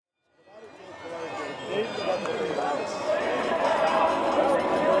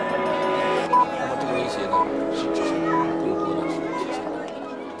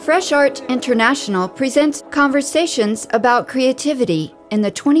Fresh Art International presents conversations about creativity in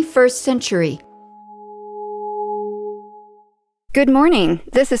the 21st century. Good morning.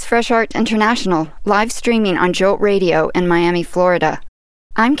 This is Fresh Art International, live streaming on Jolt Radio in Miami, Florida.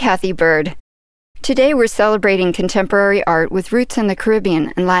 I'm Cathy Byrd. Today we're celebrating contemporary art with roots in the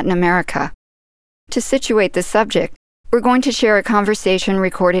Caribbean and Latin America. To situate the subject, we're going to share a conversation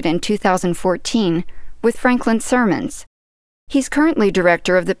recorded in 2014 with Franklin Sirmans. He's currently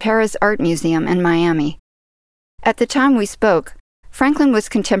director of the Perez Art Museum in Miami. At the time we spoke, Franklin was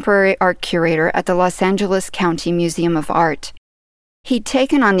contemporary art curator at the Los Angeles County Museum of Art. He'd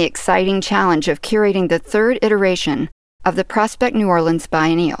taken on the exciting challenge of curating the third iteration of the Prospect New Orleans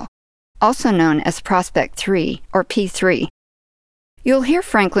Biennial, also known as Prospect 3 or P3. You'll hear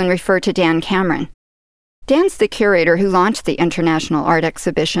Franklin refer to Dan Cameron. Dan's the curator who launched the International Art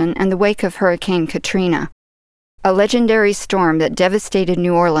Exhibition in the wake of Hurricane Katrina, a legendary storm that devastated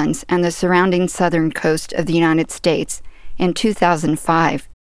New Orleans and the surrounding southern coast of the United States in 2005.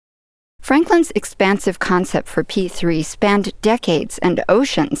 Franklin's expansive concept for P3 spanned decades and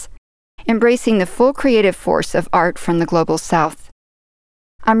oceans, embracing the full creative force of art from the global south.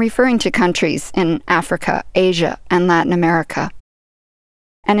 I'm referring to countries in Africa, Asia, and Latin America.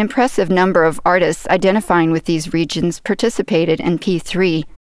 An impressive number of artists identifying with these regions participated in P3.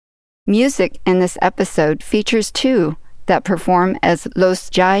 Music in this episode features two that perform as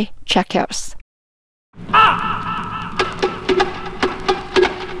Los Jai Checkers.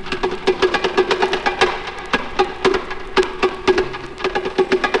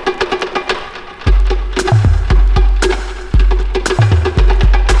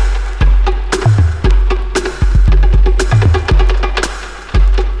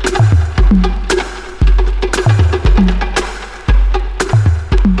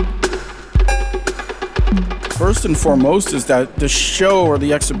 First and foremost is that the show or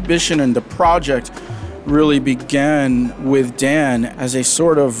the exhibition and the project really began with Dan as a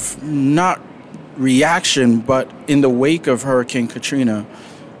sort of not reaction, but in the wake of Hurricane Katrina.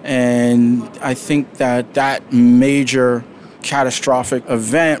 And I think that that major catastrophic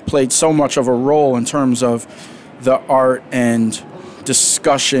event played so much of a role in terms of the art and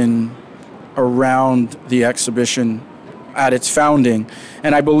discussion around the exhibition at its founding.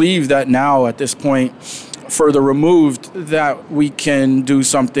 And I believe that now at this point, further removed, that we can do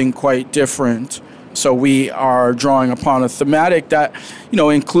something quite different. So we are drawing upon a thematic that,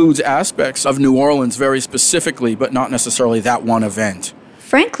 includes aspects of New Orleans very specifically, but not necessarily that one event.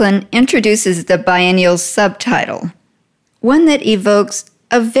 Franklin introduces the biennial's subtitle, one that evokes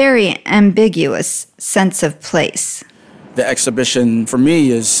a very ambiguous sense of place. The exhibition, for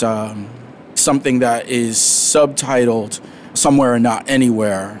me, is something that is subtitled Somewhere and Not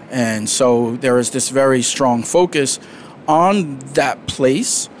Anywhere. And so there is this very strong focus on that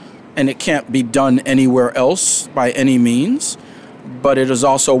place, and it can't be done anywhere else by any means, but it is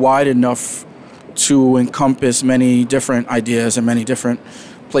also wide enough to encompass many different ideas and many different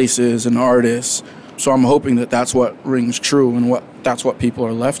places and artists. So I'm hoping that that's what rings true and that's what people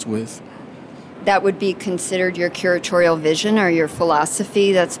are left with. That would be considered your curatorial vision or your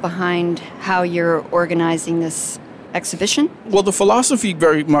philosophy that's behind how you're organizing this exhibition? Well, the philosophy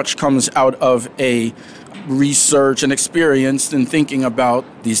very much comes out of a research and experience in thinking about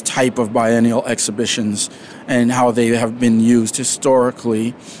these type of biennial exhibitions and how they have been used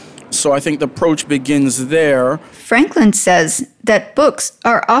historically. So I think the approach begins there. Franklin says that books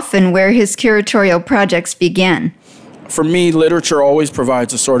are often where his curatorial projects begin. For me, literature always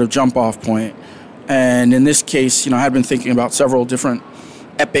provides a sort of jump-off point. And in this case, I had been thinking about several different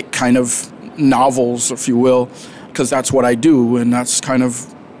epic kind of novels, if you will, because that's what I do, and that's kind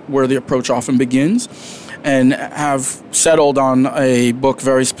of where the approach often begins, and have settled on a book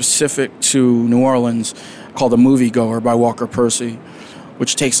very specific to New Orleans called The Moviegoer by Walker Percy,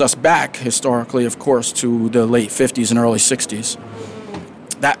 which takes us back historically, of course, to the late 50s and early 60s.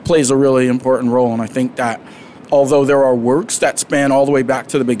 That plays a really important role, and I think that although there are works that span all the way back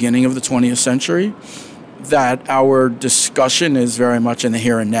to the beginning of the 20th century, that our discussion is very much in the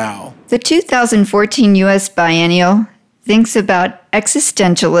here and now. The 2014 U.S. Biennial thinks about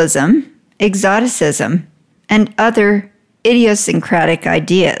existentialism, exoticism, and other idiosyncratic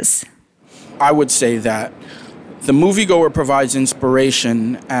ideas. I would say that the moviegoer provides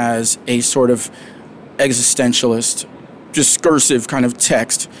inspiration as a sort of existentialist, discursive kind of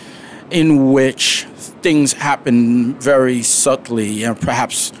text in which things happen very subtly and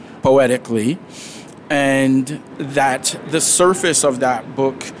perhaps poetically, and that the surface of that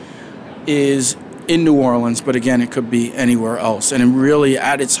book is in New Orleans, but again, it could be anywhere else. And really,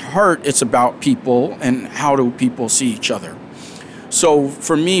 at its heart, it's about people and how do people see each other. So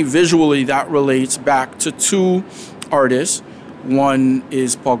for me, visually, that relates back to two artists. One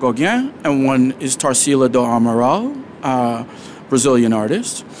is Paul Gauguin, and one is Tarsila do Amaral, Brazilian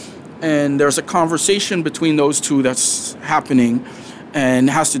artist. And there's a conversation between those two that's happening and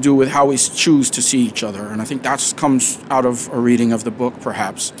has to do with how we choose to see each other. And I think that comes out of a reading of the book,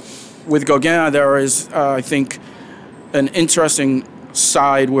 perhaps. With Gauguin, there is, I think, an interesting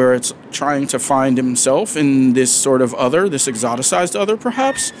side where it's trying to find himself in this sort of other, this exoticized other,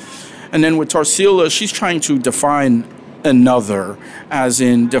 perhaps. And then with Tarsila, she's trying to define another, as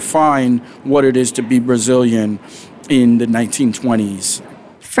in define what it is to be Brazilian in the 1920s.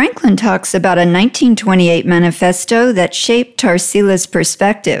 Franklin talks about a 1928 manifesto that shaped Tarsila's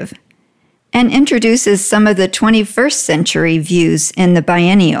perspective and introduces some of the 21st century views in the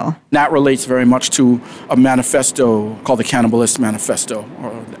biennial. That relates very much to a manifesto called the Cannibalist Manifesto,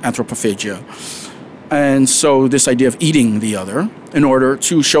 or Anthropophagia. And so this idea of eating the other in order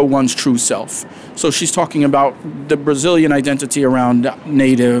to show one's true self. So she's talking about the Brazilian identity around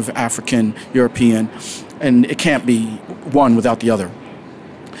Native, African, European, and it can't be one without the other.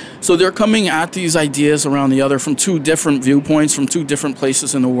 So they're coming at these ideas around the other from two different viewpoints, from two different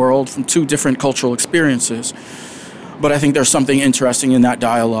places in the world, from two different cultural experiences. But I think there's something interesting in that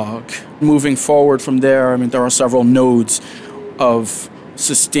dialogue. Moving forward from there, I mean, there are several nodes of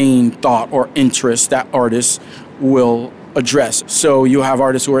sustained thought or interest that artists will address. So you have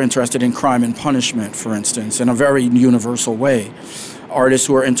artists who are interested in crime and punishment, for instance, in a very universal way. Artists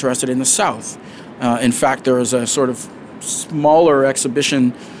who are interested in the South. In fact, there is a sort of smaller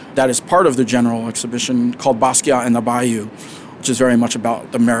exhibition that is part of the general exhibition called Basquiat and the Bayou, which is very much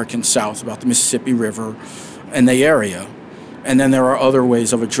about the American South, about the Mississippi River and the area. And then there are other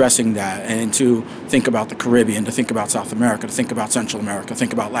ways of addressing that, and to think about the Caribbean, to think about South America, to think about Central America,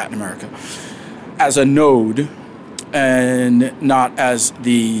 think about Latin America as a node and not as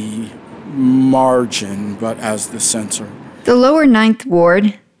the margin, but as the center. The lower Ninth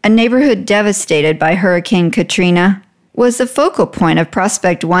Ward, a neighborhood devastated by Hurricane Katrina, was the focal point of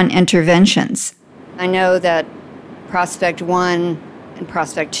Prospect 1 interventions. I know that Prospect 1 and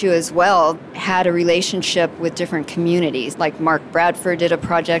Prospect 2 as well had a relationship with different communities. Like Mark Bradford did a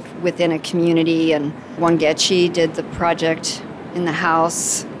project within a community, and Wangechi did the project in the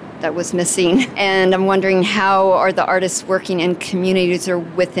house that was missing. And I'm wondering, how are the artists working in communities or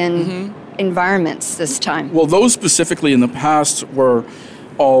within environments this time? Well, those specifically in the past were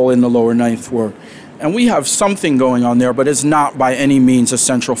all in the lower Ninth Ward. And we have something going on there, but it's not by any means a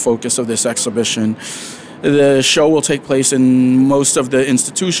central focus of this exhibition. The show will take place in most of the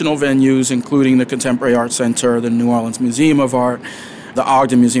institutional venues, including the Contemporary Art Center, the New Orleans Museum of Art, the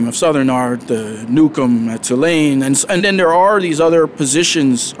Ogden Museum of Southern Art, the Newcomb at Tulane. And then there are these other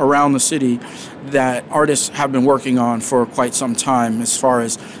positions around the city that artists have been working on for quite some time as far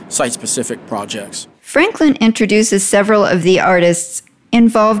as site-specific projects. Franklin introduces several of the artists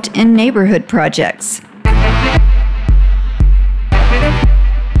involved in neighborhood projects.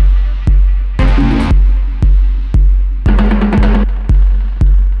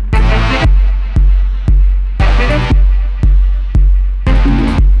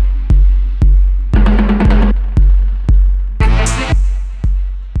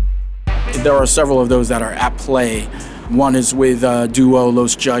 There are several of those that are at play. One is with duo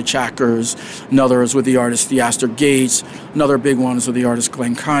Los Jai Chackers. Another is with the artist Theaster Gates. Another big one is with the artist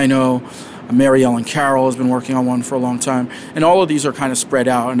Glenn Kino. Mary Ellen Carroll has been working on one for a long time. And all of these are kind of spread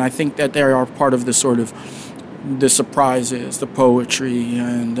out. And I think that they are part of the sort of the surprises, the poetry,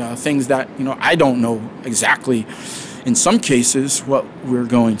 and things that, I don't know exactly, in some cases, what we're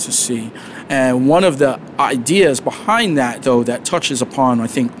going to see. And one of the ideas behind that, though, that touches upon, I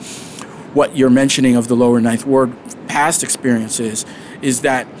think, what you're mentioning of the lower Ninth Ward past experiences, is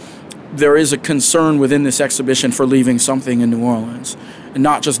that there is a concern within this exhibition for leaving something in New Orleans and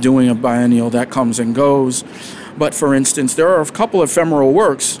not just doing a biennial that comes and goes. But for instance, there are a couple ephemeral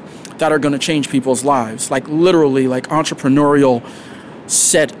works that are going to change people's lives, like literally like entrepreneurial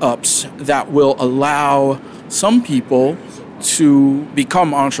setups that will allow some people to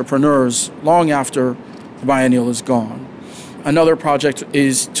become entrepreneurs long after the biennial is gone. Another project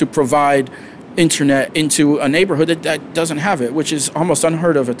is to provide internet into a neighborhood that doesn't have it, which is almost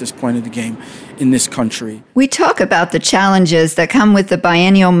unheard of at this point in the game in this country. We talk about the challenges that come with the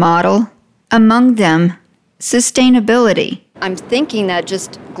biennial model, among them sustainability. I'm thinking that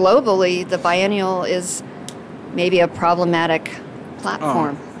just globally, the biennial is maybe a problematic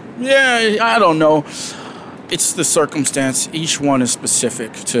platform. Yeah, I don't know. It's the circumstance. Each one is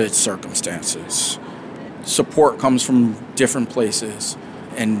specific to its circumstances. Support comes from different places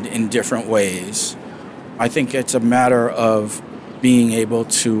and in different ways. I think it's a matter of being able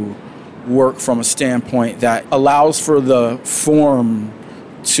to work from a standpoint that allows for the form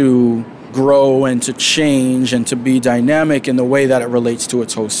to grow and to change and to be dynamic in the way that it relates to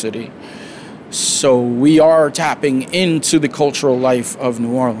its host city. So we are tapping into the cultural life of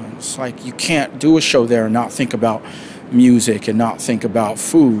New Orleans. Like, you can't do a show there and not think about music and not think about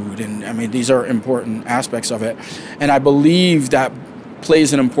food. And I mean, these are important aspects of it. And I believe that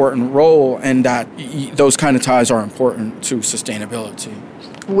plays an important role, and that those kind of ties are important to sustainability.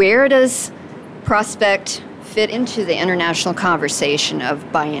 Where does Prospect fit into the international conversation of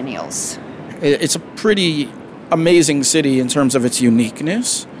biennials? It's a pretty amazing city in terms of its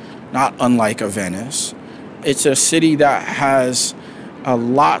uniqueness, not unlike a Venice. It's a city that has a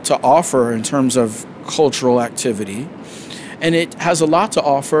lot to offer in terms of cultural activity, and it has a lot to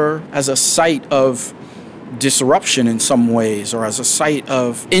offer as a site of disruption in some ways, or as a site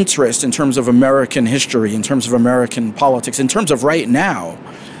of interest in terms of American history, in terms of American politics, in terms of right now.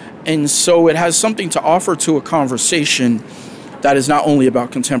 And so it has something to offer to a conversation that is not only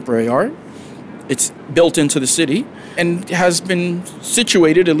about contemporary art. It's built into the city and has been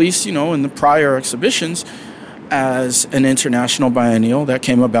situated, at least, in the prior exhibitions, as an international biennial that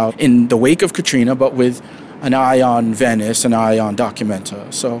came about in the wake of Katrina, but with an eye on Venice, an eye on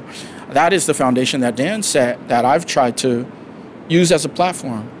Documenta. So that is the foundation that Dan set, that I've tried to use as a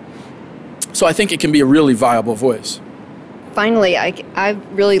platform. So I think it can be a really viable voice. Finally,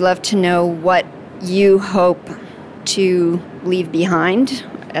 I'd really love to know what you hope to leave behind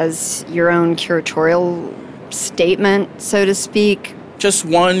as your own curatorial statement, so to speak. Just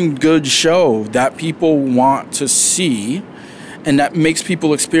one good show that people want to see and that makes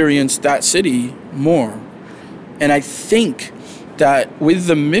people experience that city more. And I think that with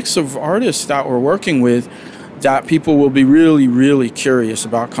the mix of artists that we're working with, that people will be really, really curious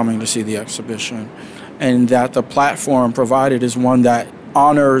about coming to see the exhibition, and that the platform provided is one that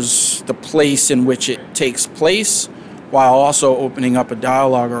honors the place in which it takes place while also opening up a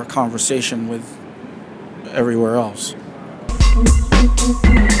dialogue or a conversation with everywhere else.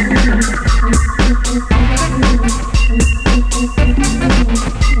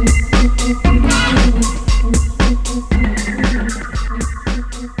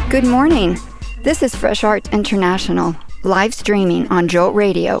 Good morning. This is Fresh Art International, live streaming on Jolt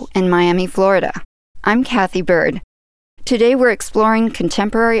Radio in Miami, Florida. I'm Cathy Byrd. Today we're exploring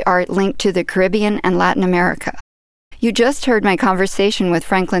contemporary art linked to the Caribbean and Latin America. You just heard my conversation with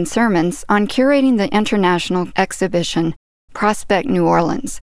Franklin Sirmans on curating the international exhibition Prospect New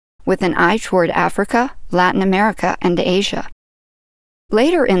Orleans, with an eye toward Africa, Latin America, and Asia.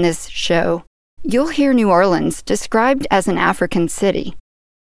 Later in this show, you'll hear New Orleans described as an African city.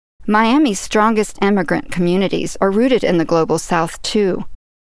 Miami's strongest immigrant communities are rooted in the global South, too.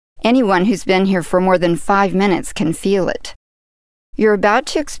 Anyone who's been here for more than 5 minutes can feel it. You're about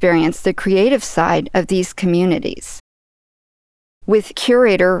to experience the creative side of these communities with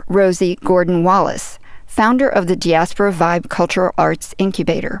curator Rosie Gordon-Wallace, founder of the Diaspora Vibe Cultural Arts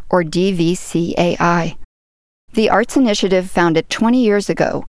Incubator, or DVCAI. The arts initiative, founded 20 years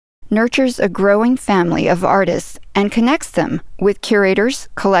ago, nurtures a growing family of artists and connects them with curators,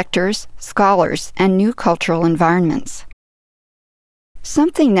 collectors, scholars, and new cultural environments.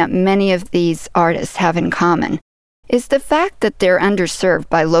 Something that many of these artists have in common is the fact that they're underserved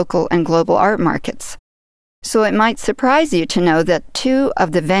by local and global art markets. So it might surprise you to know that 2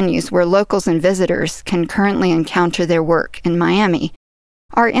 of the venues where locals and visitors can currently encounter their work in Miami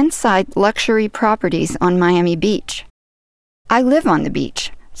are inside luxury properties on Miami Beach. I live on the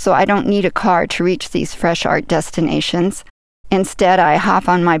beach, so I don't need a car to reach these fresh art destinations. Instead, I hop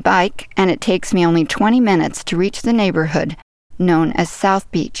on my bike, and it takes me only 20 minutes to reach the neighborhood known as South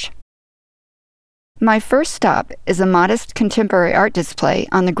Beach. My first stop is a modest contemporary art display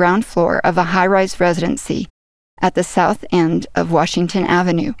on the ground floor of a high-rise residency at the south end of Washington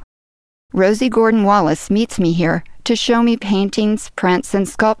Avenue. Rosie Gordon-Wallace meets me here to show me paintings, prints, and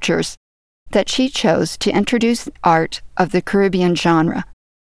sculptures that she chose to introduce art of the Caribbean genre.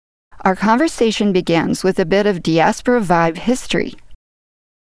 Our conversation begins with a bit of Diaspora Vibe history.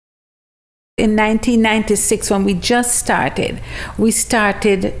 In 1996, when we just started, we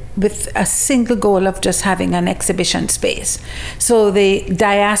started with a single goal of just having an exhibition space. So the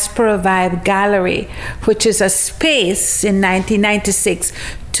Diaspora Vibe Gallery, which is a space in 1996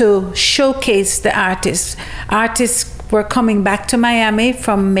 to showcase the artists. Artists were coming back to Miami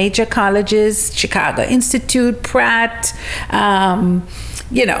from major colleges, Chicago Institute, Pratt,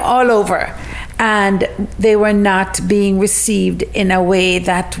 all over. and they were not being received in a way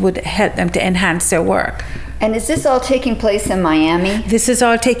that would help them to enhance their work. And is this all taking place in Miami? This is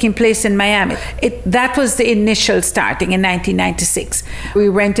all taking place in Miami. That was the initial starting in 1996. We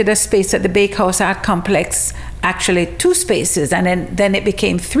rented a space at the Bakehouse Art Complex, actually 2 spaces, and then it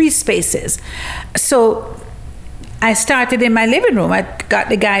became 3 spaces. So I started in my living room. I got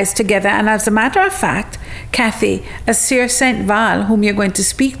the guys together, and as a matter of fact, Cathy, Asser Saint-Val, whom you're going to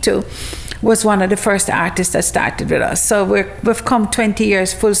speak to, was one of the first artists that started with us. So we've come 20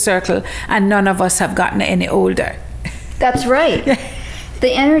 years full circle, and none of us have gotten any older. That's right.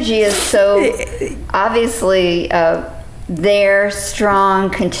 The energy is so obviously there,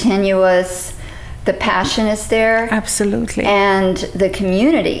 strong, continuous. The passion is there. Absolutely. And the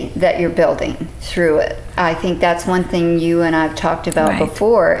community that you're building through it. I think that's one thing you and I've talked about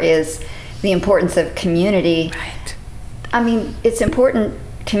before, is the importance of community. Right. I mean, it's important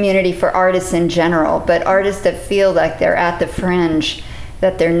community for artists in general, but artists that feel like they're at the fringe,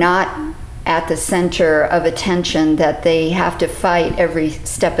 that they're not at the center of attention, that they have to fight every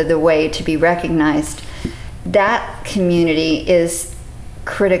step of the way to be recognized, that community is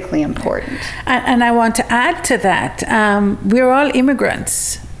critically important. And I want to add to that, we're all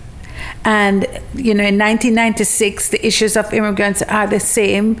immigrants. And, in 1996, the issues of immigrants are the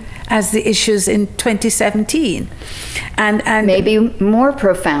same as the issues in 2017. And maybe more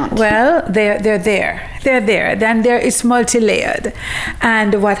profound. Well, they're there. They're there. Then there is multi-layered.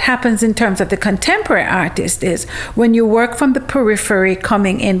 And what happens in terms of the contemporary artist is when you work from the periphery,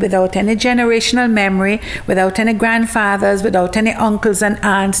 coming in without any generational memory, without any grandfathers, without any uncles and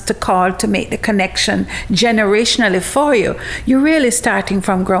aunts to call to make the connection generationally for you, you're really starting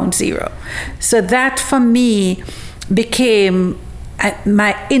from ground zero. So that for me became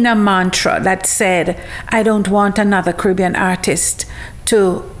my inner mantra that said, I don't want another Caribbean artist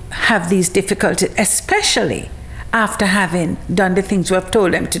to have these difficulties, especially after having done the things we have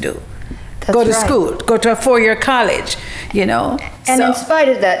told them to do. Go to school, go to a 4-year college, And in spite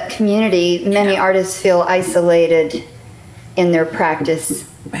of that community, many artists feel isolated in their practice,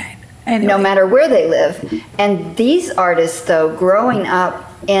 anyway, no matter where they live. And these artists, though, growing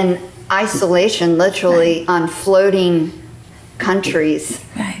up in isolation, literally on floating countries,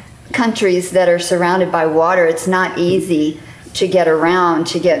 countries that are surrounded by water, it's not easy to get around,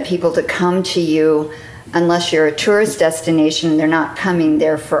 to get people to come to you, unless you're a tourist destination. They're not coming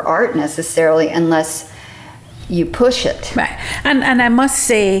there for art necessarily unless you push it. Right. And I must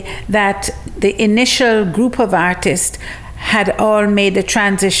say that the initial group of artists had all made the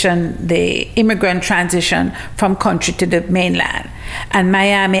transition, the immigrant transition from country to the mainland. And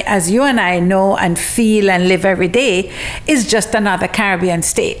Miami, as you and I know and feel and live every day, is just another Caribbean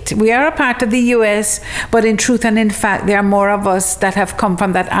state. We are a part of the U.S., but in truth and in fact, there are more of us that have come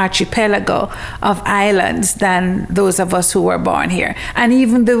from that archipelago of islands than those of us who were born here. And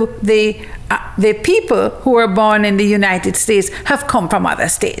even the people who were born in the United States have come from other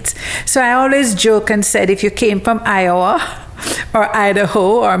states. So I always joke and said, if you came from Iowa or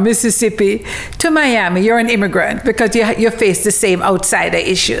Idaho or Mississippi to Miami, you're an immigrant because you face the same outsider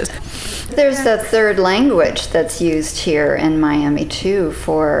issues. There's a third language that's used here in Miami too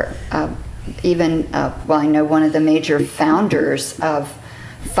for I know one of the major founders of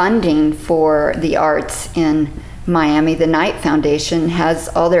funding for the arts in Miami, the Knight Foundation, has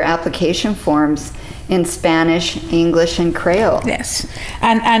all their application forms in Spanish, English, and Creole. Yes,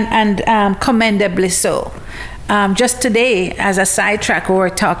 and commendably so. Just today, as a sidetrack, we were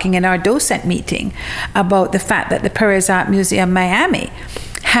talking in our docent meeting about the fact that the Perez Art Museum Miami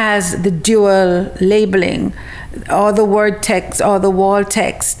has the dual labeling. All the word text, all the wall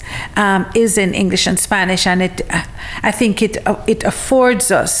text is in English and Spanish, and I think it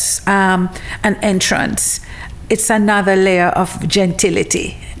affords us an entrance. It's another layer of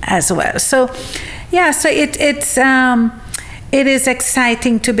gentility as well. So, yeah, so it is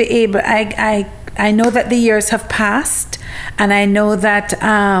exciting to be able. I know that the years have passed, and I know that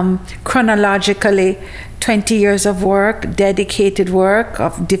chronologically 20 years of work, dedicated work,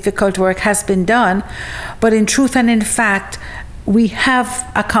 of difficult work has been done. But in truth and in fact, we have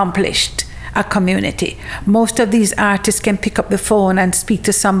accomplished a community. Most of these artists can pick up the phone and speak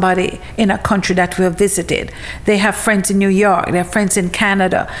to somebody in a country that we have visited. They have friends in New York, they have friends in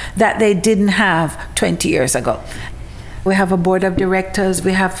Canada that they didn't have 20 years ago. We have a board of directors.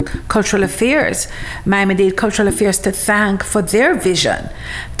 We have cultural affairs, Miami-Dade Cultural Affairs, to thank for their vision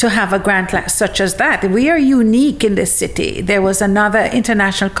to have a grant such as that. We are unique in this city. There was another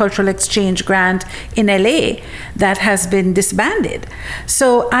international cultural exchange grant in LA that has been disbanded.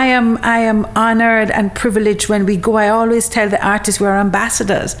 So I am honored and privileged when we go. I always tell the artists we're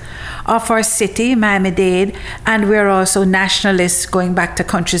ambassadors of our city, Miami-Dade, and we're also nationalists going back to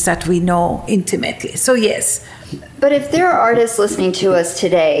countries that we know intimately. So yes. But if there are artists listening to us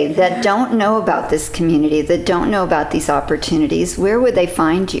today that don't know about this community, that don't know about these opportunities, where would they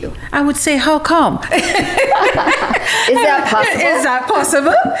find you? I would say, how come? Is that possible? Is that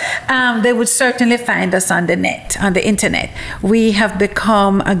possible? They would certainly find us on the net, on the internet. We have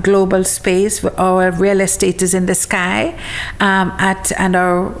become a global space. Our real estate is in the sky. And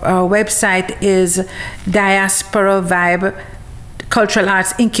our website is Diaspora Vibe Cultural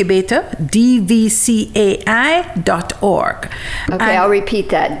Arts Incubator, DVCAI.org. Okay, I'll repeat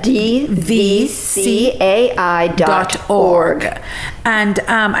that, DVCAI.org. And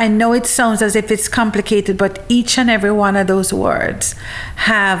I know it sounds as if it's complicated, but each and every one of those words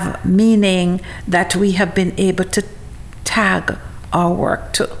have meaning that we have been able to tag our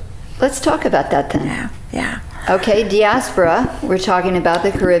work to. Let's talk about that then. Yeah. Okay, Diaspora. We're talking about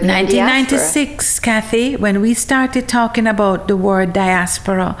the Caribbean 1996, diaspora. Cathy, when we started talking about the word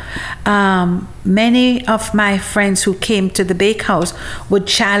diaspora, many of my friends who came to the bakehouse would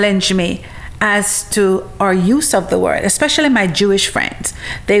challenge me as to our use of the word, especially my Jewish friends.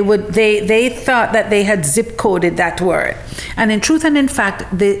 They thought that they had zip coded that word. And in truth and in fact,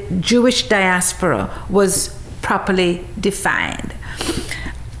 the Jewish diaspora was properly defined.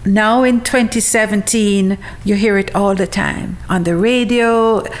 Now in 2017, you hear it all the time on the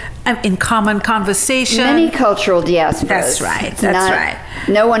radio, in common conversation. Many cultural diasporas. That's right.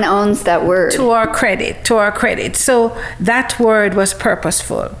 No one owns that word. To our credit. So that word was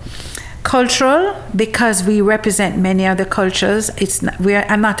purposeful. Cultural, because we represent many other cultures.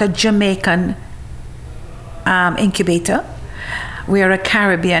 I'm not a Jamaican incubator. We are a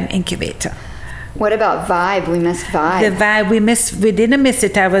Caribbean incubator. What about vibe? We missed vibe. The vibe we didn't miss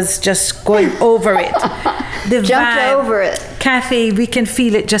it. I was just going over it. Jumped vibe, over it. Cathy, we can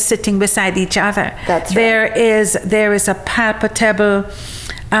feel it just sitting beside each other. That's right. There is a palpable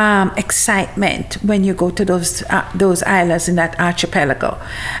excitement when you go to those islands in that archipelago.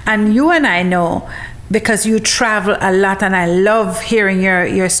 And you and I know, because you travel a lot and I love hearing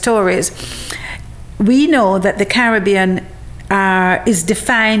your stories, we know that the Caribbean is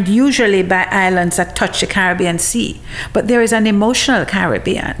defined usually by islands that touch the Caribbean Sea. But there is an emotional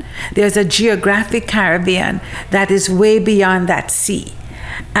Caribbean. There's a geographic Caribbean that is way beyond that sea.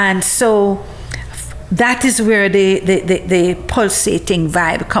 And so that is where the pulsating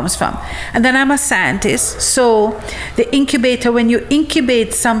vibe comes from. And then I'm a scientist. So the incubator, when you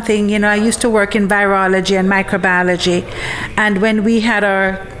incubate something, I used to work in virology and microbiology. And when we had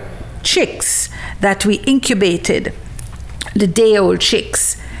our chicks that we incubated, the day-old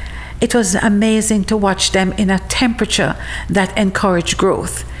chicks, it was amazing to watch them in a temperature that encouraged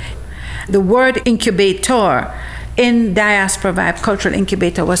growth. The word incubator in Diaspora Vibe Cultural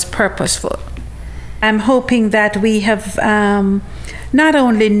Incubator was purposeful. I'm hoping that we have not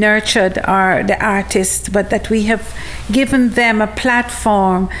only nurtured the artists, but that we have given them a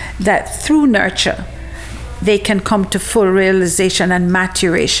platform that through nurture, they can come to full realization and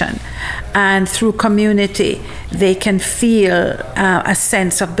maturation. And through community, they can feel a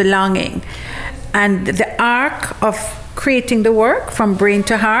sense of belonging. And the arc of creating the work from brain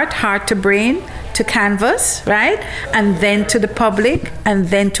to heart, heart to brain, to canvas, right? And then to the public, and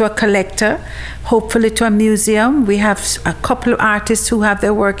then to a collector, hopefully to a museum. We have a couple of artists who have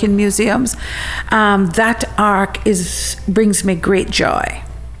their work in museums. That arc brings me great joy.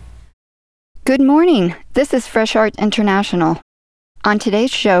 Good morning. This is Fresh Art International. On today's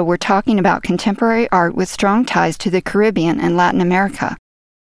show, we're talking about contemporary art with strong ties to the Caribbean and Latin America.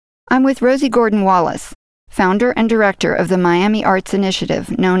 I'm with Rosie Gordon-Wallace, founder and director of the Miami Arts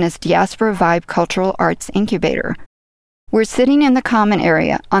Initiative known as Diaspora Vibe Cultural Arts Incubator. We're sitting in the common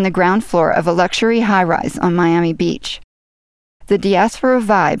area on the ground floor of a luxury high-rise on Miami Beach. The Diaspora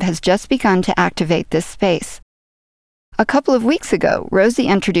Vibe has just begun to activate this space. A couple of weeks ago, Rosie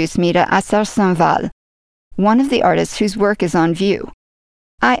introduced me to Asser Saint-Val, one of the artists whose work is on view.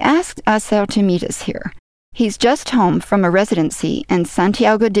 I asked Asser to meet us here. He's just home from a residency in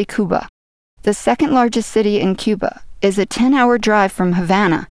Santiago de Cuba. The second largest city in Cuba is a 10-hour drive from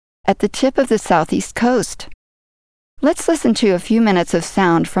Havana at the tip of the southeast coast. Let's listen to a few minutes of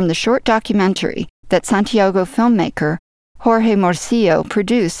sound from the short documentary that Santiago filmmaker Jorge Morcillo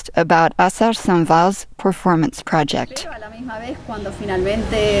produced about Asser Saint-Val's performance project. A la misma vez, cuando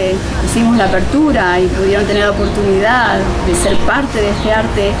finalmente hicimos la apertura y pudieron tener la oportunidad de ser parte de este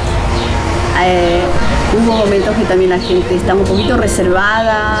arte, hubo momentos que también la gente está un poquito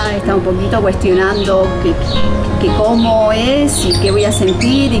reservada, está un poquito cuestionando que cómo es y qué voy a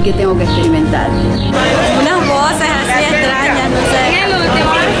sentir y qué tengo que experimentar. Unas voces así extrañas, no sé.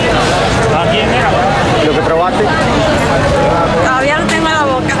 ¿Lo que probaste? Todavía no tengo en la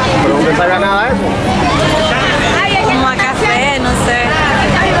boca. ¿Pero no te sabía nada de eso? Como a café, no sé.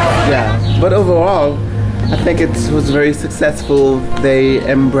 Yeah, but overall, I think it was very successful. They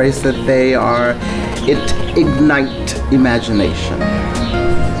embrace it. It ignite imagination.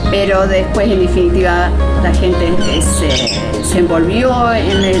 Pero después, en definitiva, la gente se envolvió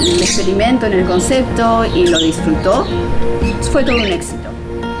en el experimento, en el concepto y lo disfrutó. Fue todo un éxito.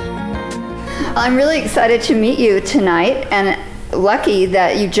 I'm really excited to meet you tonight, and lucky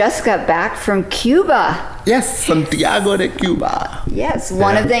that you just got back from Cuba. Yes, Santiago de Cuba. Yes,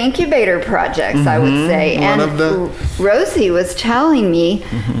 one of the Incubator projects, I would say. One and of the- Rosie was telling me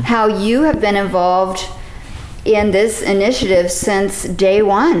how you have been involved in this initiative since day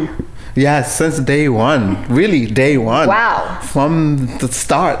one. Yes, since day one. Really, day one. Wow. From the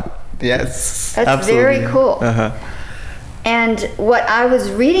start. Yes. That's absolutely. very cool. Uh-huh. And what I was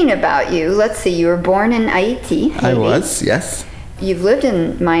reading about you, let's see, you were born in Haiti. I was, yes. You've lived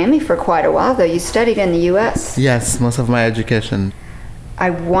in Miami for quite a while, though. You studied in the U.S. Yes, most of my education. I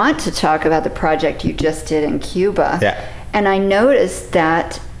want to talk about the project you just did in Cuba. Yeah. And I noticed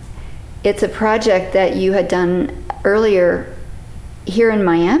that it's a project that you had done earlier here in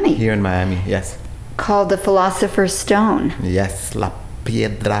Miami Here in Miami, yes. called The Philosopher's Stone. Yes, La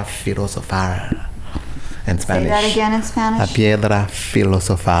Piedra Filosofal. In Say Spanish. that again in La Spanish. Piedra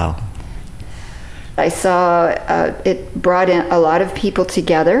Filosofal. I saw it brought in a lot of people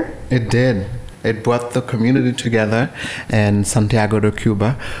together. It did. It brought the community together in Santiago de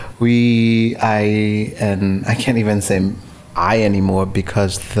Cuba. I can't even say I anymore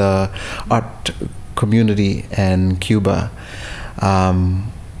because the art community in Cuba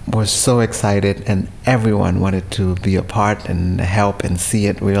was so excited and everyone wanted to be a part and help and see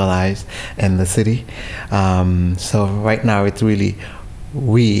it realized in the city. So right now it's really,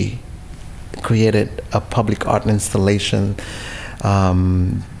 we created a public art installation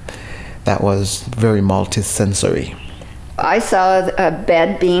that was very multi-sensory. I saw a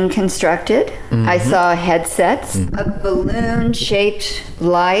bed being constructed. I saw headsets, a balloon shaped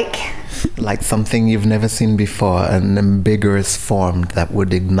like Something you've never seen before, an ambiguous form that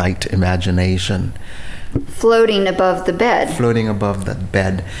would ignite imagination. floating above the bed. Floating above that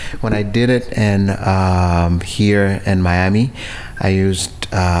bed. When I did it here in Miami, I used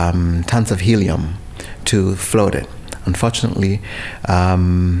tons of helium to float it. Unfortunately,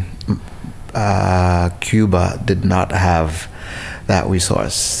 Cuba did not have that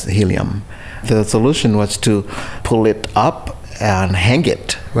resource, helium. The solution was to pull it up and hang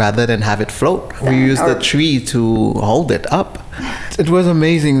it rather than have it float. We used a tree to hold it up. It was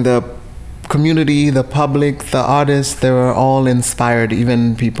amazing. The community, the public, the artists, they were all inspired.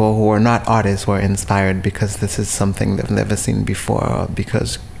 Even people who were not artists were inspired because this is something they've never seen before.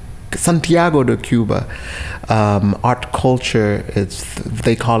 Because Santiago de Cuba, art culture,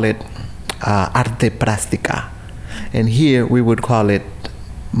 they call it arte plástica. And here we would call it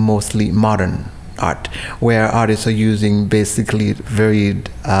mostly modern art, where artists are using basically very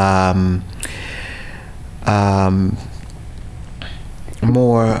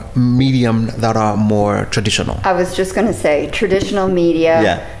more medium that are more traditional. I was just going to say traditional media,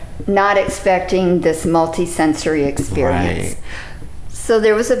 Yeah. not expecting this multi-sensory experience. Right. So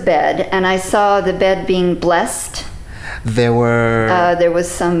there was a bed, and I saw the bed being blessed. There were There was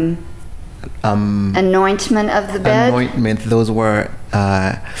some anointment of the bed. anointment. Those were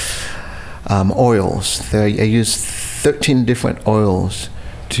oils. I used 13 different oils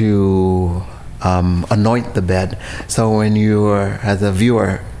to anoint the bed. So when you're, as a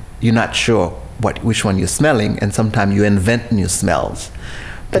viewer, you're not sure which one you're smelling, and sometimes you invent new smells.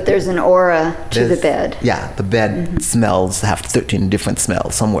 But there's an aura to the There's- bed. Yeah, the bed smells have 13 different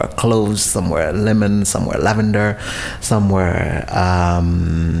smells. Some were cloves, some were lemon, some were lavender, some were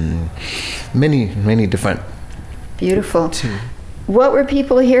many different. Beautiful. Too. What were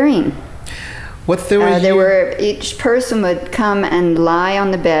people hearing? What they were Each person would come and lie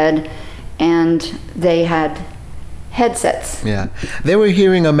on the bed, and they had headsets. Yeah, they were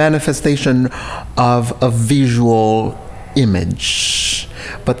hearing a manifestation of a visual image,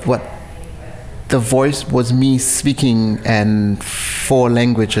 but what the voice was me speaking and 4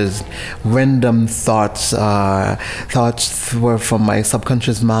 languages. Random thoughts were from my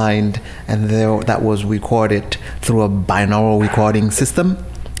subconscious mind, and that was recorded through a binaural recording system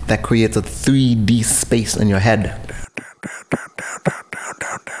that creates a 3D space in your head.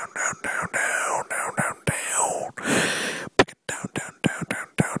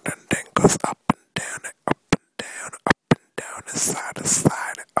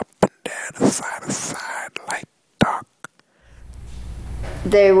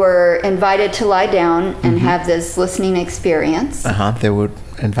 They were invited to lie down and have this listening experience. They would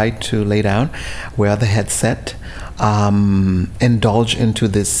invite to lay down, wear the headset, indulge into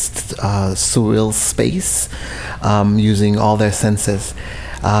this surreal space using all their senses,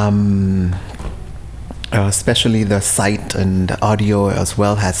 especially the sight and audio, as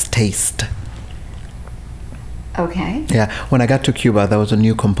well as taste. Okay. Yeah, when I got to Cuba, there was a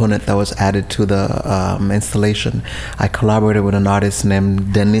new component that was added to the installation. I collaborated with an artist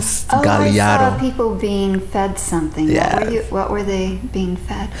named Dennis Galliardo. I saw people being fed something. Yeah. What were they being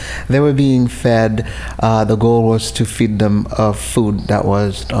fed? They were being fed. The goal was to feed them food that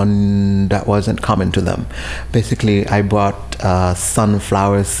wasn't common to them. Basically, I brought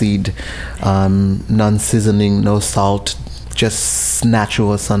sunflower seed, non-seasoning, no salt, just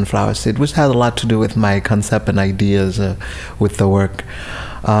natural sunflower seed, which has a lot to do with my concept and ideas with the work.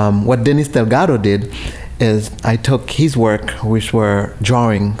 What Dennis Delgado did is I took his work, which were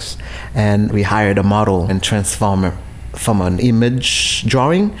drawings, and we hired a model and transformed it from an image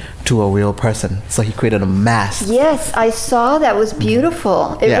drawing to a real person. So he created a mask. Yes, I saw that. Was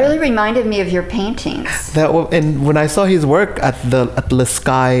beautiful. It really reminded me of your paintings. And when I saw his work at the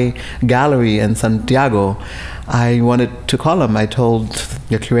Sky Gallery in Santiago, I wanted to call him. I told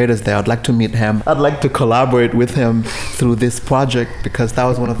the curators there I'd like to meet him. I'd like to collaborate with him through this project, because that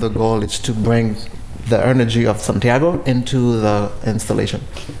was one of the goals, is to bring the energy of Santiago into the installation.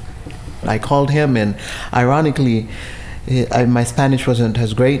 I called him, and ironically, my Spanish wasn't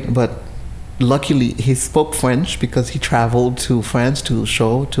as great, but luckily he spoke French, because he traveled to France to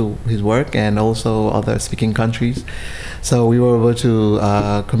show to his work, and also other speaking countries. So we were able to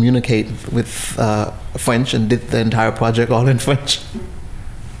communicate with French, and did the entire project all in French.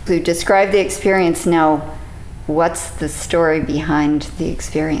 To describe the experience now, what's the story behind the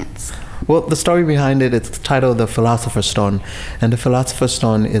experience? Well, the story behind it, it's titled The Philosopher's Stone. And the Philosopher's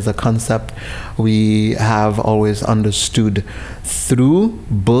Stone is a concept we have always understood through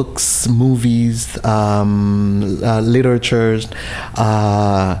books, movies, literatures,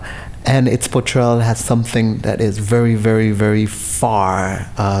 and its portrayal has something that is very, very, very far,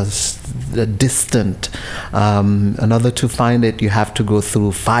 distant. In order to find it, you have to go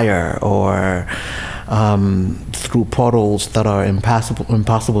through fire or through portals that are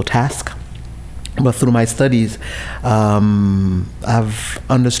impossible task. But through my studies, I've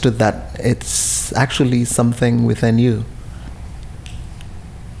understood that it's actually something within you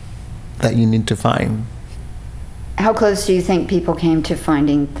that you need to find. How close do you think people came to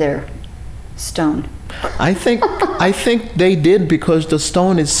finding their stone? I think they did, because the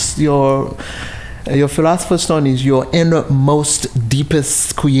stone is your philosopher's stone is your innermost,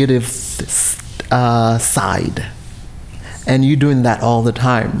 deepest creative side. And you're doing that all the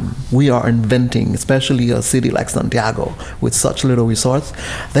time. We are inventing, especially a city like Santiago with such little resource.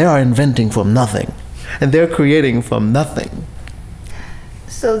 They are inventing from nothing, and they're creating from nothing.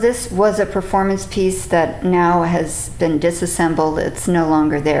 So this was a performance piece that now has been disassembled. It's no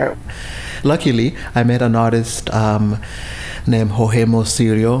longer there. Luckily, I met an artist named Jorge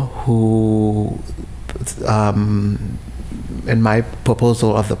Mosirio, who in my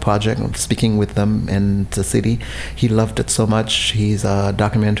proposal of the project, speaking with them in the city, he loved it so much. He's a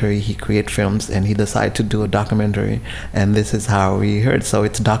documentary, he creates films, and he decided to do a documentary, and this is how we heard. So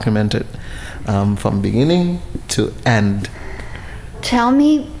it's documented from beginning to end. Tell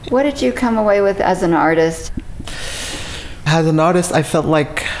me, what did you come away with as an artist? As an artist, I felt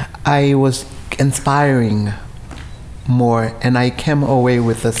like I was inspiring more, and I came away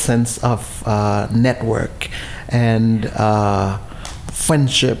with a sense of network and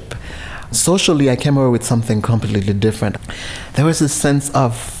friendship. Socially, I came away with something completely different. There was a sense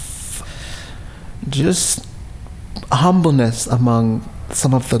of just humbleness among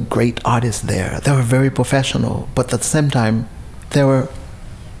some of the great artists there. They were very professional, but at the same time, they were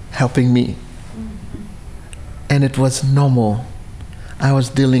helping me. And it was normal. I was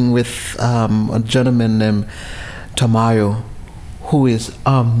dealing with a gentleman named Tamayo, who is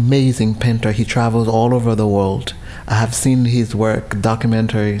an amazing painter. He travels all over the world. I have seen his work,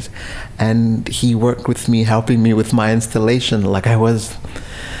 documentaries, and he worked with me, helping me with my installation, like I was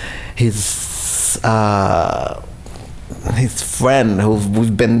his his friend who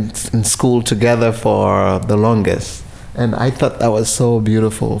we've been in school together for the longest. And I thought that was so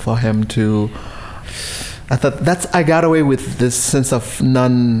beautiful for him to. I got away with this sense of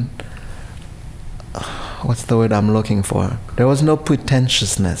what's the word I'm looking for? There was no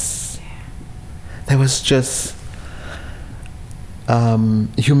pretentiousness. There was just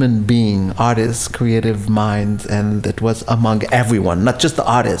human being, artists, creative minds, and it was among everyone, not just the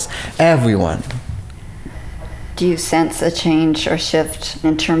artists, everyone. Do you sense a change or shift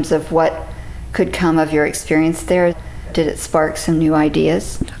in terms of what could come of your experience there? Did it spark some new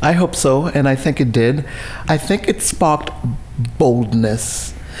ideas? I hope so, and I think it did. I think it sparked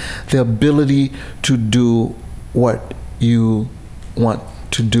boldness, the ability to do what you want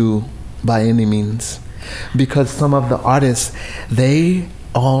to do by any means. Because some of the artists, they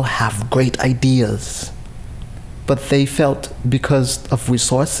all have great ideas, but they felt because of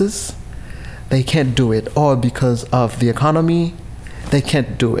resources, they can't do it, or because of the economy, they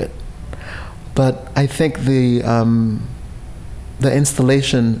can't do it. But I think the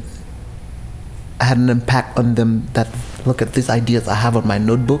installation had an impact on them that, look at these ideas I have on my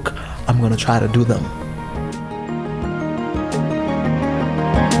notebook, I'm going to try to do them.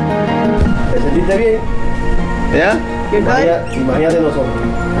 ¿Te sentiste bien? Yeah? You're good? Imagínate nosotros.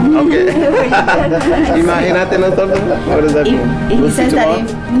 Okay. Imagínate nosotros. What does that mean? If he says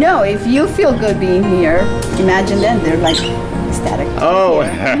that, if you feel good being here, imagine them, they're like ecstatic. Oh.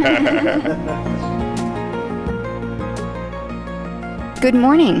 Good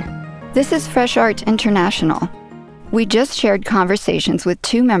morning. This is Fresh Art International. We just shared conversations with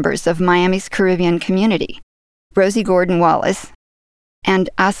two members of Miami's Caribbean community, Rosie Gordon-Wallace and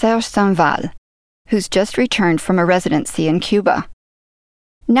Asser Saint-Val, who's just returned from a residency in Cuba.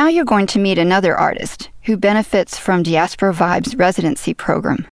 Now you're going to meet another artist who benefits from Diaspora Vibe's residency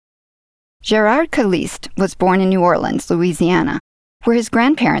program. Gerard Caliste was born in New Orleans, Louisiana, where his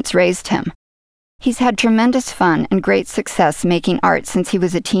grandparents raised him. He's had tremendous fun and great success making art since he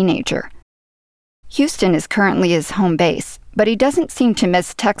was a teenager. Houston is currently his home base, but he doesn't seem to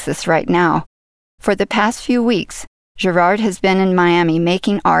miss Texas right now. For the past few weeks, Gerard has been in Miami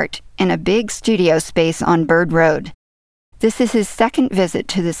making art in a big studio space on Bird Road. This is his second visit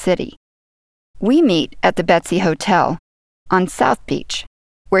to the city. We meet at the Betsy Hotel on South Beach,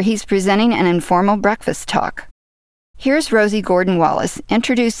 where he's presenting an informal breakfast talk. Here's Rosie Gordon-Wallace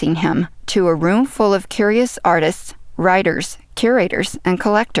introducing him to a room full of curious artists, writers, curators, and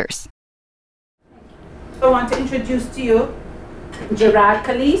collectors. I want to introduce to you Gerard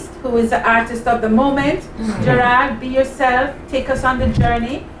Caliste, who is the artist of the moment. Gerard, be yourself, take us on the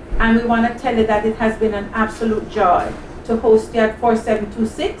journey, and we want to tell you that it has been an absolute joy to host you at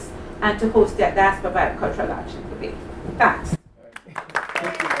 4726 and to host you at Diaspora Vibe Cultural Action Pavilion. Thanks.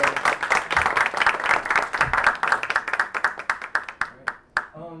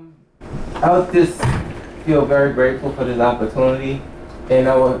 I would just feel very grateful for this opportunity, and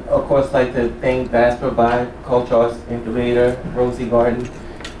I would of course like to thank Diaspora Vibe Cultural Incubator, Rosie Gordon,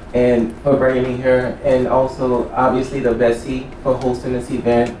 and for bringing me here, and also obviously the Betsy for hosting this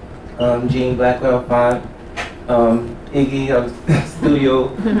event, Jean Blackwell Font, Iggy of Studio,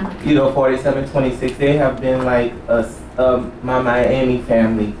 4726. They have been like my Miami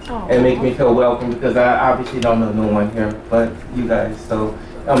family. And make me feel welcome, because I obviously don't know no one here but you guys. So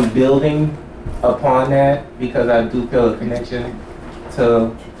I'm building upon that because I do feel a connection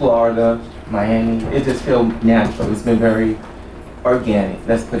to Florida, Miami. It just feels natural. It's been very organic.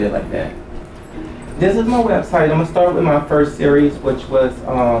 Let's put it like that. This is my website. I'm gonna start with my first series, which was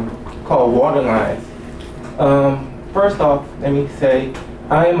called Waterlines. First off, let me say,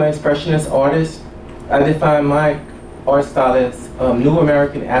 I am an expressionist artist. I define my art style as New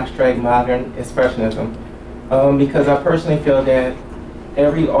American Abstract Modern Expressionism, because I personally feel that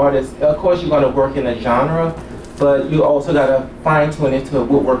every artist, of course you're going to work in a genre, but you also got to fine-tune it to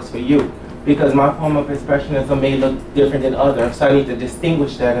what works for you, because my form of expressionism may look different than others, so I need to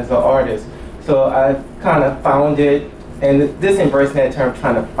distinguish that as an artist. So I've kind of found it, and this embracing that term,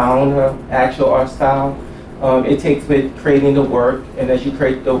 trying to found an actual art style. It takes with creating the work, and as you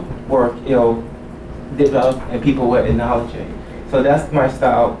create the work, it'll develop and people will acknowledge it. So that's my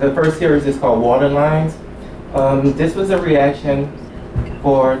style. The first series is called Waterlines. This was a reaction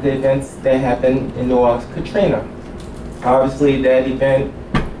for the events that happened in New Orleans, Katrina. Obviously that event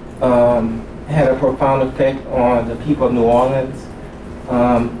had a profound effect on the people of New Orleans.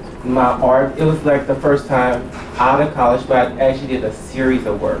 My art, it was like the first time out of college, but I actually did a series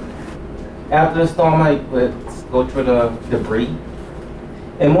of work. After the storm, I would go through the debris.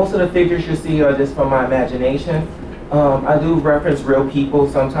 And most of the figures you see are just from my imagination. I do reference real people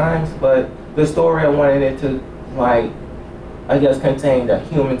sometimes, but the story I wanted it to like I guess, contain the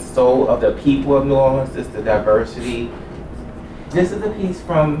human soul of the people of New Orleans, just the diversity. This is a piece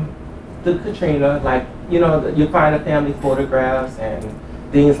from the Katrina, like, you know, you find the family photographs and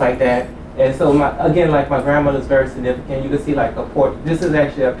things like that. And so, my grandmother's very significant. You can see like this is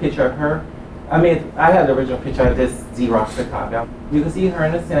actually a picture of her. I mean, I had the original picture of this Xerox copy. You can see her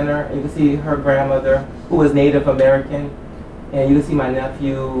in the center, and you can see her grandmother, who was Native American, and you can see my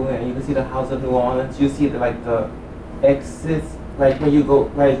nephew, and you can see the House of New Orleans. You see the exits, like when you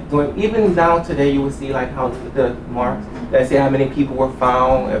go, like even down today, you will see like how the marks that say how many people were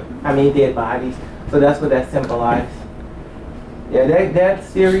found, how many dead bodies. So that's what that symbolized. Yeah, that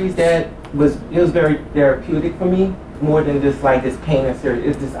series, it was very therapeutic for me, more than just like this painting series.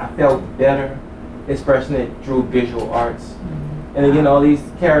 It's just, I felt better expressing it through visual arts. And again, all these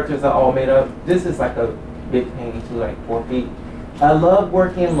characters are all made up. This is like a big painting too, like 4 feet. I love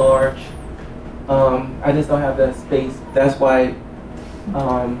working large. I just don't have that space. That's why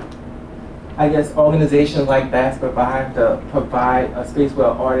I guess organizations like Diaspora to provide a space where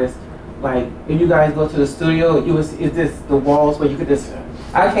artists, like if you guys go to the studio, it's just the walls where you could just,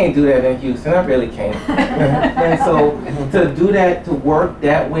 I can't do that in Houston, I really can't. And so to do that, to work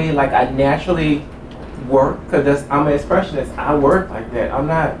that way, like I naturally work, because I'm an expressionist, I work like that. I'm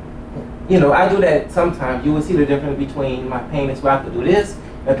not, I do that sometimes. You will see the difference between my paintings where I could do this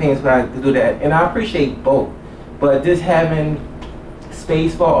and paintings where I could do that. And I appreciate both. But just having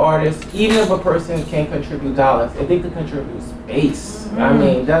space for artists, even if a person can't contribute dollars, if they could contribute space, I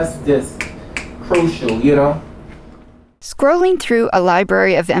mean, that's just crucial, Scrolling through a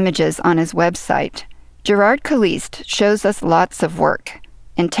library of images on his website, Gerard Caliste shows us lots of work.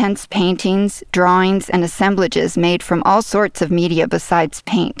 Intense paintings, drawings, and assemblages made from all sorts of media besides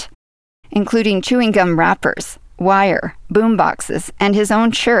paint, including chewing gum wrappers, wire, boomboxes, and his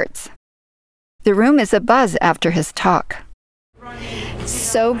own shirts. The room is abuzz after his talk.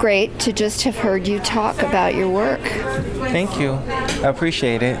 So great to just have heard you talk about your work. Thank you. I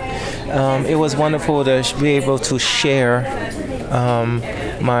appreciate it. It was wonderful to be able to share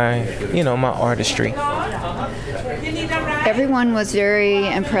my artistry. Everyone was very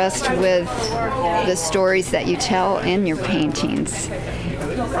impressed with the stories that you tell in your paintings.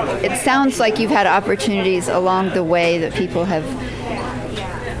 It sounds like you've had opportunities along the way that people have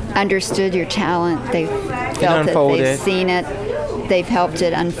understood your talent. They've felt that they've seen it. They've helped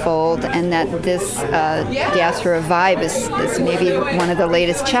it unfold, and that this Diaspora vibe is maybe one of the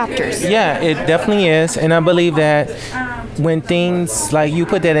latest chapters. Yeah, it definitely is, and I believe that when things like you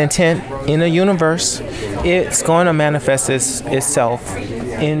put that intent in the universe, it's going to manifest itself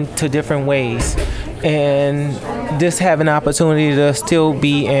into different ways. And just having an opportunity to still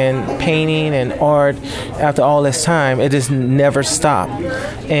be in painting and art after all this time, it just never stopped.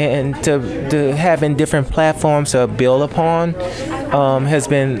 And to having different platforms to build upon has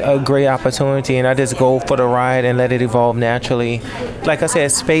been a great opportunity, and I just go for the ride and let it evolve naturally. Like I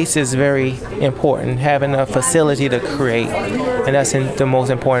said, space is very important, having a facility to create, and that's the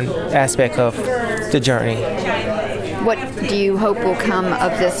most important aspect of the journey. What do you hope will come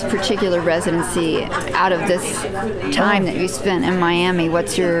of this particular residency out of this time that you spent in Miami?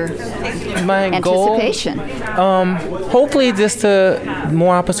 What's your anticipation? Hopefully just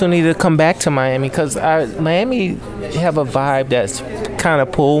more opportunity to come back to Miami, because Miami have a vibe that's kind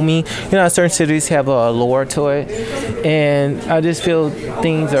of pulled me. Certain cities have a allure to it, and I just feel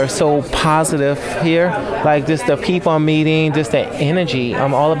things are so positive here. Like just the people I'm meeting, just the energy.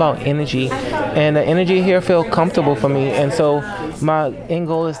 I'm all about energy, and the energy here feel comfortable for me. And so my end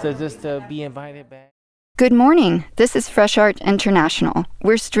goal is to be invited back. Good morning. This is Fresh Art International.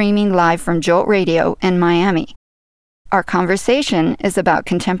 We're streaming live from Jolt Radio in Miami. Our conversation is about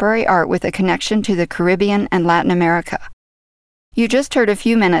contemporary art with a connection to the Caribbean and Latin America. You just heard a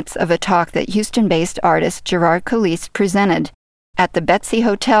few minutes of a talk that Houston-based artist Gerard Caliste presented at the Betsy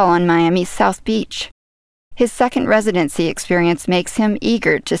Hotel on Miami's South Beach. His second residency experience makes him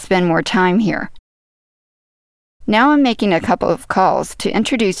eager to spend more time here. Now I'm making a couple of calls to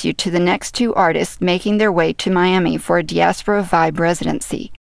introduce you to the next two artists making their way to Miami for a Diaspora Vibe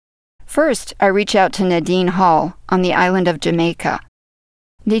residency. First, I reach out to Nadine Hall on the island of Jamaica.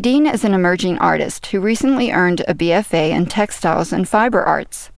 Nadine is an emerging artist who recently earned a BFA in textiles and fiber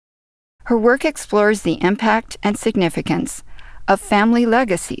arts. Her work explores the impact and significance of family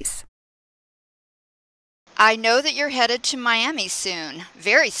legacies. I know that you're headed to Miami soon,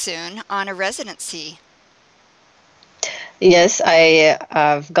 very soon, on a residency. Yes, I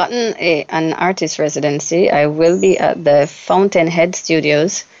have gotten an artist residency. I will be at the Fountainhead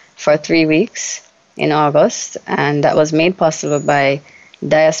Studios for 3 weeks in August, and that was made possible by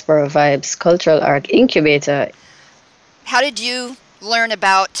Diaspora Vibes Cultural Art Incubator. How did you learn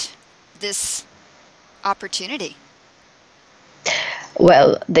about this opportunity?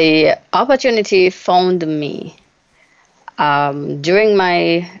 Well, the opportunity found me. During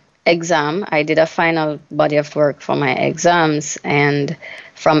my exam, I did a final body of work for my exams and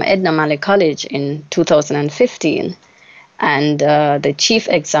from Edna Malley College in 2015. And the chief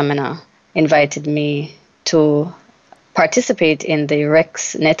examiner invited me to participate in the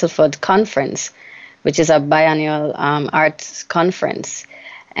Rex Nettleford Conference, which is a biannual arts conference.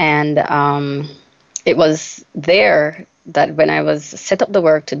 And it was there that when I was set up the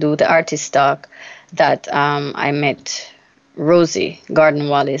work to do the artist talk that I met Rosie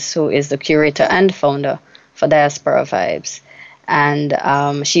Gordon-Wallace, who is the curator and founder for Diaspora Vibes. And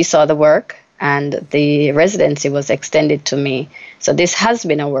she saw the work and the residency was extended to me. So this has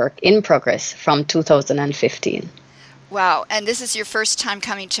been a work in progress from 2015. Wow. And this is your first time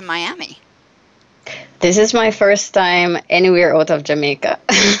coming to Miami? This is my first time anywhere out of Jamaica.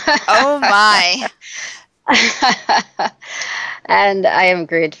 Oh, my. And I am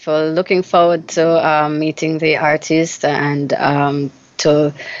grateful. Looking forward to meeting the artist and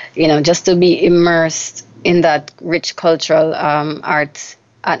to, just to be immersed in that rich cultural art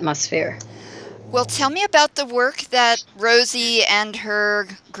atmosphere. Well, tell me about the work that Rosie and her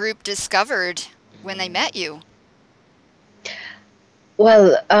group discovered when they met you.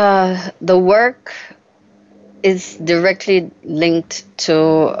 Well, the work is directly linked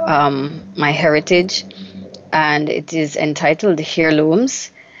to my heritage, and it is entitled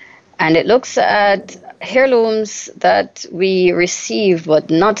Heirlooms. And it looks at heirlooms that we receive, but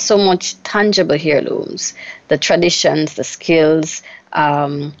not so much tangible heirlooms, the traditions, the skills,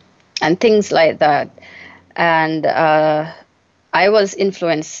 and things like that. And I was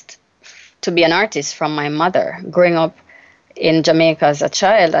influenced to be an artist from my mother. Growing up in Jamaica as a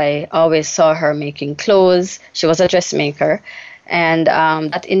child, I always saw her making clothes. She was a dressmaker. And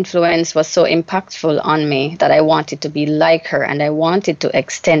that influence was so impactful on me that I wanted to be like her and I wanted to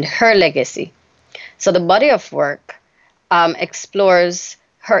extend her legacy. So the body of work explores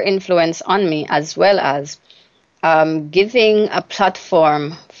her influence on me as well as giving a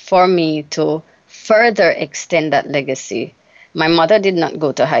platform for me to further extend that legacy. My mother did not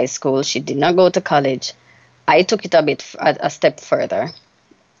go to high school. She did not go to college. I took it a step further,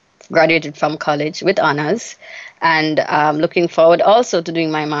 graduated from college with honors, and looking forward also to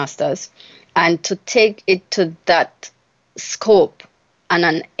doing my master's and to take it to that scope and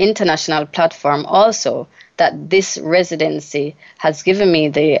an international platform also, that this residency has given me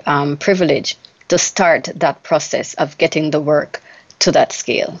the privilege to start that process of getting the work to that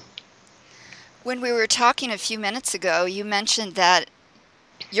scale. When we were talking a few minutes ago, you mentioned that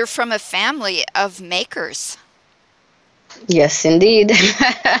you're from a family of makers. Yes, indeed.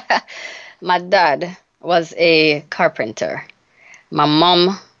 My dad was a carpenter. My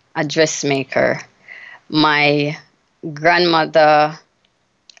mom, a dressmaker. My grandmother,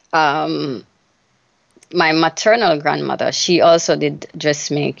 my maternal grandmother, she also did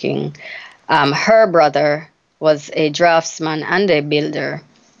dressmaking. Her brother was a draftsman and a builder.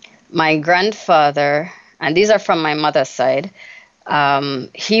 My grandfather, and these are from my mother's side,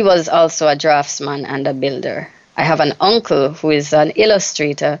 he was also a draftsman and a builder. I have an uncle who is an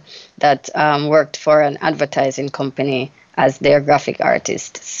illustrator that worked for an advertising company as their graphic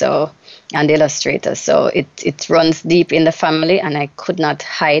artist and illustrator. So it runs deep in the family and I could not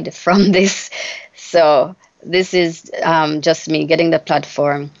hide from this. So this is just me getting the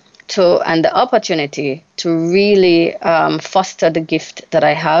platform and the opportunity to really foster the gift that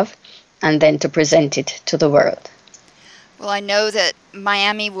I have and then to present it to the world. Well, I know that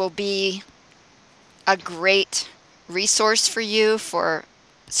Miami will be a great resource for you for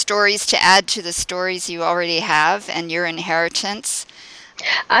stories to add to the stories you already have and your inheritance.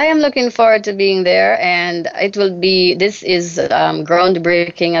 I am looking forward to being there, and this is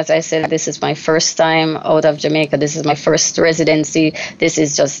groundbreaking. As I said, this is my first time out of Jamaica. This is my first residency. This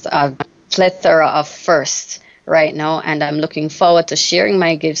is just a plethora of firsts right now, and I'm looking forward to sharing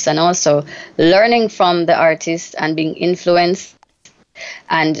my gifts and also learning from the artists and being influenced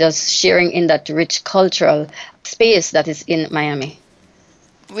and just sharing in that rich cultural space that is in Miami.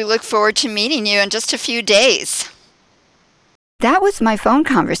 We look forward to meeting you in just a few days. That was my phone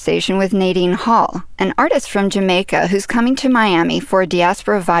conversation with Nadine Hall, an artist from Jamaica who's coming to Miami for a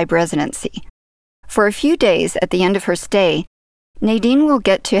Diaspora Vibe residency. For a few days at the end of her stay, Nadine will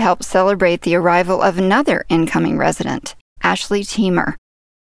get to help celebrate the arrival of another incoming resident, Ashley Teamer.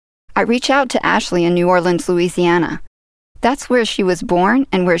 I reach out to Ashley in New Orleans, Louisiana. That's where she was born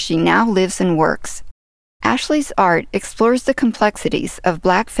and where she now lives and works. Ashley's art explores the complexities of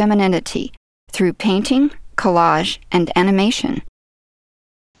Black femininity through painting, collage, and animation.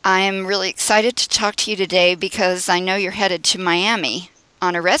 I am really excited to talk to you today because I know you're headed to Miami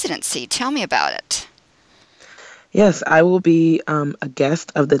on a residency. Tell me about it. Yes, I will be a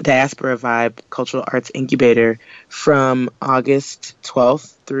guest of the Diaspora Vibe Cultural Arts Incubator from August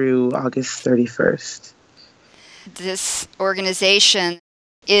 12th through August 31st. This organization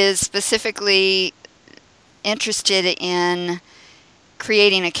is specifically interested in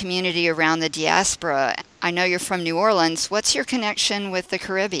creating a community around the diaspora. I know you're from New Orleans. What's your connection with the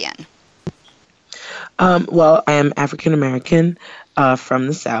Caribbean? Well, I am African American from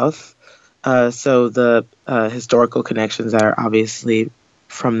the South, so the historical connections are obviously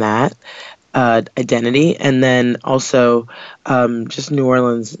from that identity. And then also just New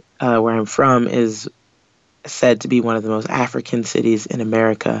Orleans, where I'm from, is said to be one of the most African cities in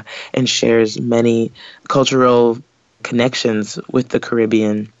America and shares many cultural connections with the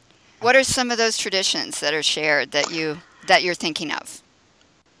Caribbean. What are some of those traditions that are shared that you're thinking of?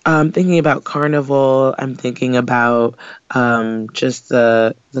 I'm thinking about carnival. I'm thinking about just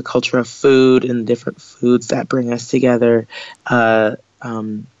the culture of food and different foods that bring us together.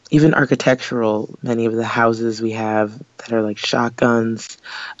 Even architectural. Many of the houses we have that are like shotguns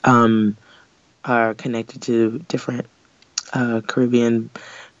are connected to different Caribbean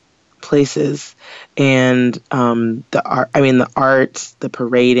places, and the arts, the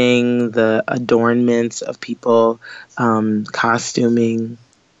parading, the adornments of people, costuming,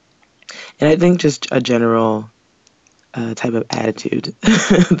 and I think just a general type of attitude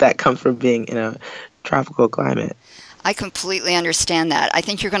that comes from being in a tropical climate. I completely understand that. I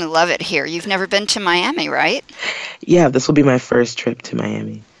think you're going to love it here. You've never been to Miami, right? Yeah, this will be my first trip to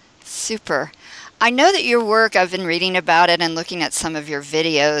Miami. Super. I know that your work, I've been reading about it and looking at some of your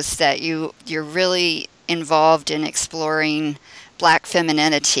videos, that you're really involved in exploring Black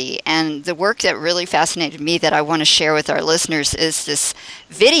femininity. And the work that really fascinated me that I want to share with our listeners is this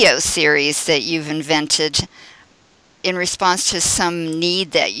video series that you've invented in response to some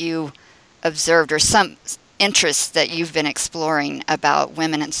need that you observed or some interest that you've been exploring about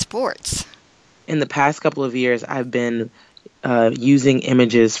women in sports. In the past couple of years, I've been using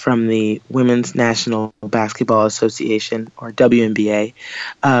images from the Women's National Basketball Association, or WNBA,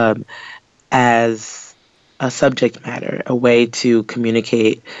 as a subject matter, a way to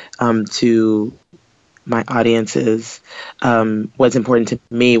communicate to my audiences what's important to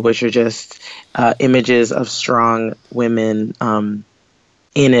me, which are just images of strong women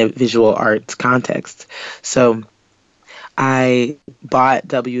in a visual arts context. So I bought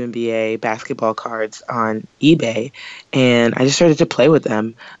WNBA basketball cards on eBay, and I just started to play with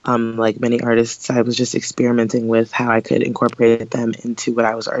them. Like many artists, I was just experimenting with how I could incorporate them into what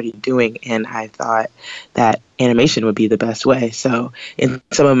I was already doing, and I thought that animation would be the best way. So in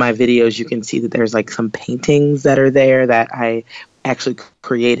some of my videos, you can see that there's like some paintings that are there that I actually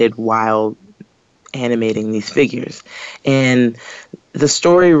created while animating these figures. And the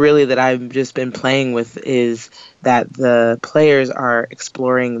story really that I've just been playing with is that the players are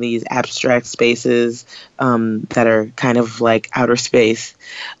exploring these abstract spaces that are kind of like outer space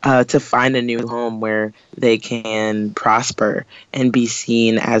to find a new home where they can prosper and be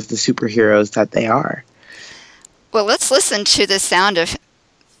seen as the superheroes that they are. Well, let's listen to the sound of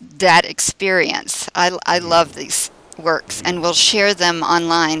that experience. I love these works, and we'll share them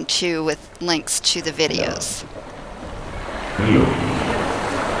online too with links to the videos. Hello.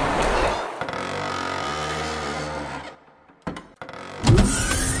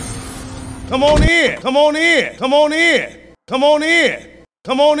 Come on in, come on in, come on in, come on in,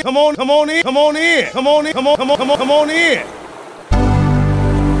 come on, come on, come on in, come on in, come on in, come on, come on, come on, come on in.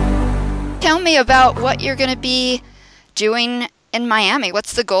 Tell me about what you're going to be doing in Miami.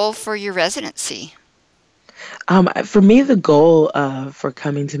 What's the goal for your residency? For me, the goal for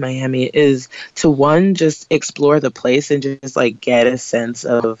coming to Miami is to, one, just explore the place and just like get a sense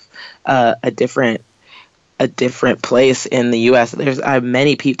of a different place in the U.S. There's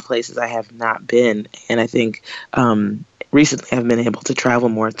many places I have not been, and I think recently I've been able to travel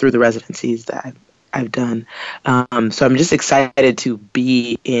more through the residencies that I've done. So I'm just excited to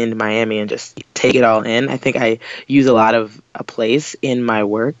be in Miami and just take it all in. I think I use a lot of a place in my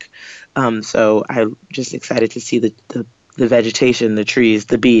work, so I'm just excited to see the vegetation, the trees,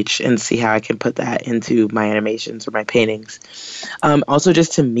 the beach, and see how I can put that into my animations or my paintings. Also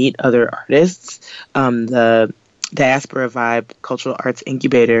just to meet other artists. The Diaspora Vibe Cultural Arts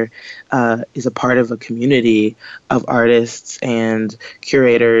Incubator is a part of a community of artists and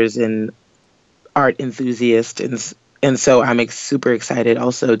curators and art enthusiasts And so I'm super excited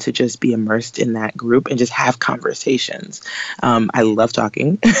also to just be immersed in that group and just have conversations. I love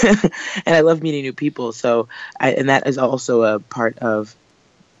talking and I love meeting new people. So, and that is also a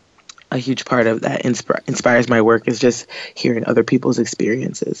huge part of that inspires my work, is just hearing other people's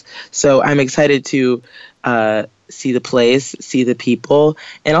experiences. So I'm excited to see the place, see the people,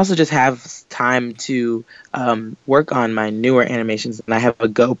 and also just have time to work on my newer animations. And I have a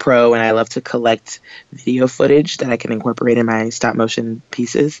GoPro, and I love to collect video footage that I can incorporate in my stop motion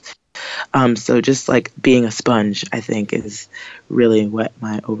pieces. So just like being a sponge, I think, is really what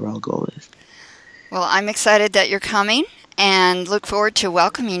my overall goal is. Well, I'm excited that you're coming and look forward to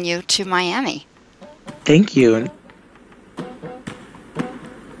welcoming you to Miami. Thank you.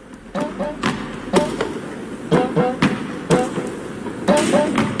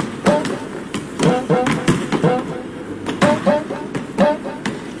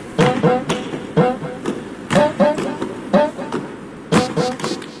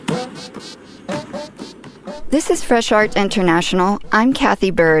 This is Fresh Art International. I'm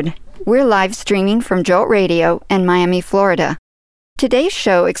Cathy Byrd. We're live streaming from Jolt Radio in Miami, Florida. Today's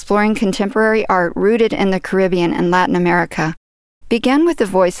show, exploring contemporary art rooted in the Caribbean and Latin America, began with the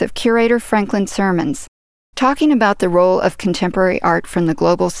voice of curator Franklin Sirmans, talking about the role of contemporary art from the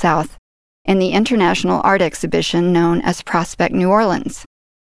Global South in the international art exhibition known as Prospect New Orleans.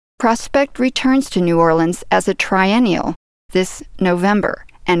 Prospect returns to New Orleans as a triennial this November,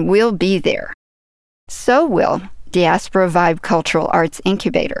 and we'll be there. So will Diaspora Vibe Cultural Arts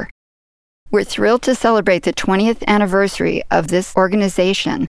Incubator. We're thrilled to celebrate the 20th anniversary of this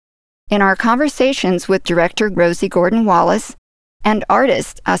organization in our conversations with director Rosie Gordon-Wallace and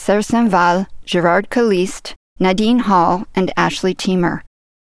artists Asser Saint-Val, Gerard Caliste, Nadine Hall, and Ashley Teamer.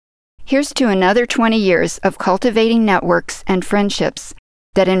 Here's to another 20 years of cultivating networks and friendships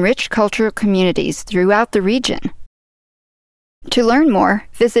that enrich cultural communities throughout the region. To learn more,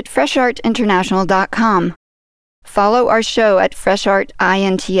 visit freshartinternational.com. Follow our show at Fresh Art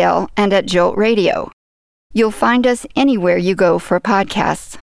INTL and at Jolt Radio. You'll find us anywhere you go for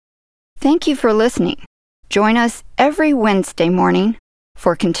podcasts. Thank you for listening. Join us every Wednesday morning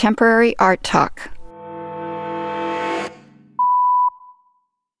for Contemporary Art Talk.